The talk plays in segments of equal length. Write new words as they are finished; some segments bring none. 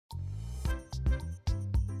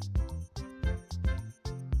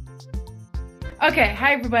Okay,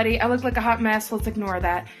 hi everybody. I look like a hot mess, let's ignore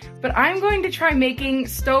that. But I'm going to try making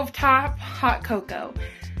stovetop hot cocoa.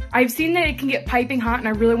 I've seen that it can get piping hot and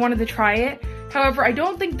I really wanted to try it. However, I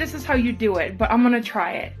don't think this is how you do it, but I'm gonna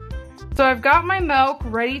try it. So I've got my milk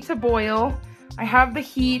ready to boil. I have the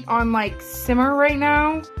heat on like simmer right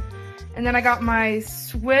now. And then I got my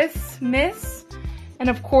Swiss Miss, and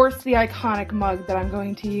of course the iconic mug that I'm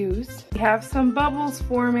going to use. We have some bubbles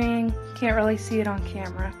forming. Can't really see it on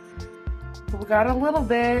camera. But we got a little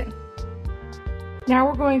bit. Now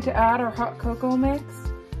we're going to add our hot cocoa mix.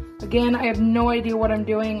 Again, I have no idea what I'm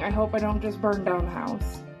doing. I hope I don't just burn down the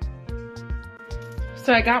house.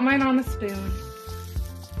 So I got mine on a spoon.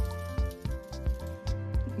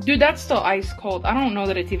 Dude, that's still ice cold. I don't know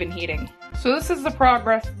that it's even heating. So this is the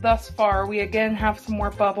progress thus far. We again have some more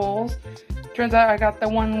bubbles. Turns out I got the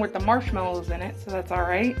one with the marshmallows in it, so that's all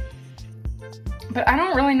right. But I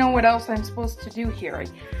don't really know what else I'm supposed to do here. I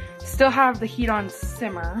still have the heat on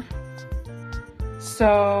simmer.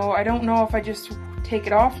 So I don't know if I just take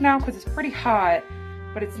it off now because it's pretty hot,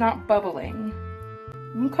 but it's not bubbling.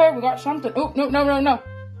 Okay, we got something. Oh, no.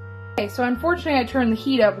 Okay, so unfortunately I turned the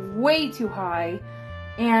heat up way too high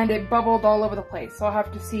and it bubbled all over the place. So I'll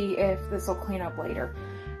have to see if this will clean up later.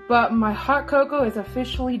 But my hot cocoa is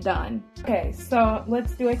officially done. Okay, so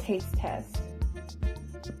let's do a taste test.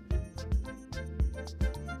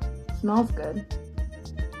 Smells good.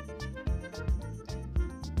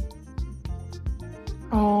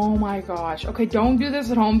 Oh my gosh. Okay, don't do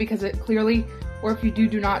this at home because it clearly, or if you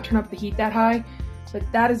do not turn up the heat that high. But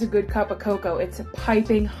that is a good cup of cocoa. It's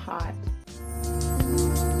piping hot.